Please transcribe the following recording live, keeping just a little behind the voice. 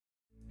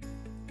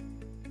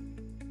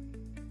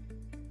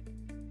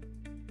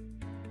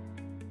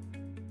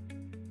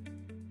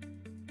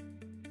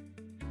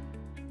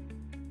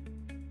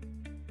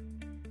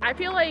I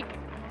feel like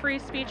free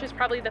speech is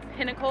probably the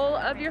pinnacle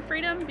of your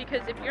freedom,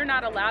 because if you're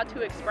not allowed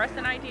to express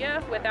an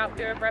idea without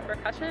fear of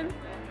repercussion,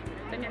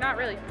 then you're not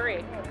really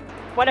free.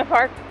 One of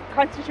our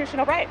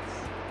constitutional rights.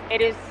 It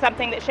is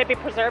something that should be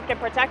preserved and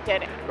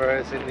protected.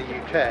 Whereas in the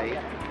UK,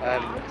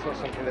 it's not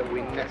something that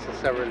we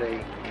necessarily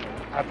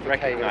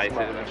advocate recognise as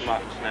it much. as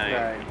much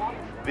now.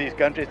 No. These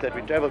countries that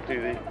we travel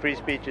to, the free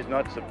speech is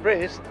not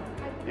suppressed.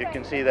 You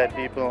can see that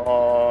people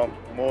are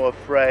more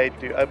afraid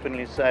to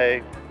openly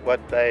say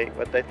what they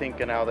think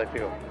and how they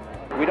feel.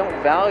 We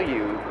don't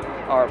value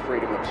our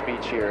freedom of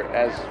speech here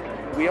as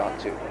we ought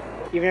to.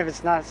 Even if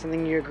it's not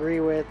something you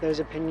agree with, those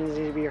opinions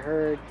need to be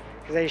heard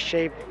because they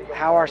shape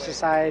how our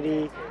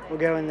society will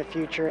go in the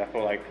future. I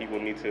feel like people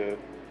need to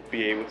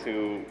be able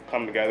to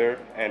come together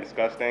and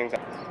discuss things.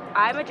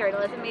 I'm a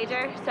journalism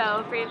major,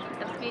 so freedom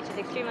of speech is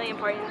extremely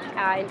important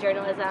in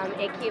journalism.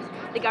 It keeps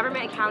the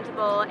government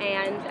accountable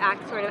and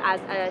acts sort of as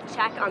a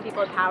check on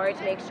people in power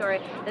to make sure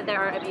that there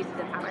aren't abuses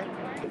of power.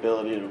 The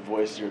ability to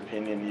voice your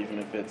opinion even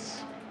if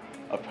it's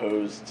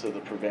opposed to the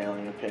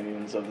prevailing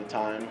opinions of the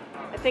time.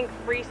 I think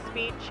free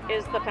speech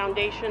is the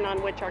foundation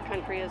on which our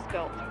country is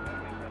built.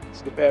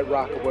 It's the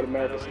bedrock of what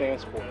America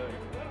stands for.